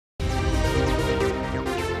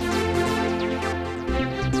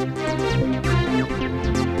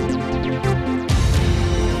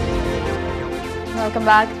Welcome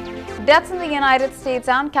back. Deaths in the United States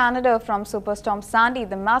and Canada from Superstorm Sandy,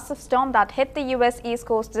 the massive storm that hit the U.S. East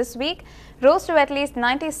Coast this week, rose to at least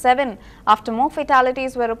 97 after more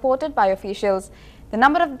fatalities were reported by officials. The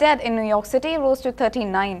number of dead in New York City rose to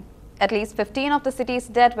 39. At least 15 of the city's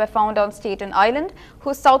dead were found on Staten Island,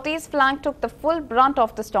 whose southeast flank took the full brunt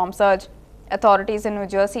of the storm surge. Authorities in New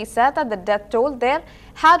Jersey said that the death toll there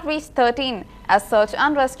had reached 13 as search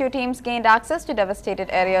and rescue teams gained access to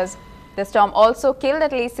devastated areas. The storm also killed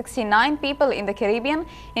at least 69 people in the Caribbean,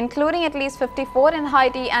 including at least 54 in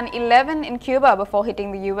Haiti and 11 in Cuba before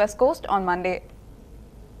hitting the U.S. coast on Monday.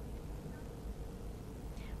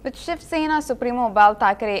 With Shiv Sena Supremo Bal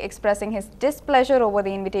Thackeray expressing his displeasure over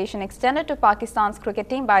the invitation extended to Pakistan's cricket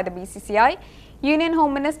team by the BCCI, Union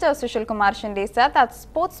Home Minister Sushil Kumar Shinde said that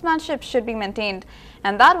sportsmanship should be maintained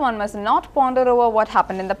and that one must not ponder over what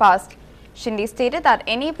happened in the past. Shinde stated that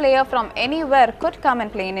any player from anywhere could come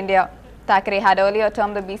and play in India. Thackeray had earlier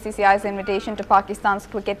termed the BCCI's invitation to Pakistan's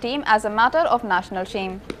cricket team as a matter of national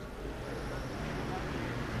shame.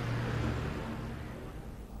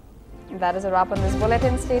 That is a wrap on this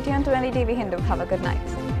bulletin. Stay tuned to Ndtv-Hindu. Have a good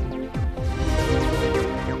night.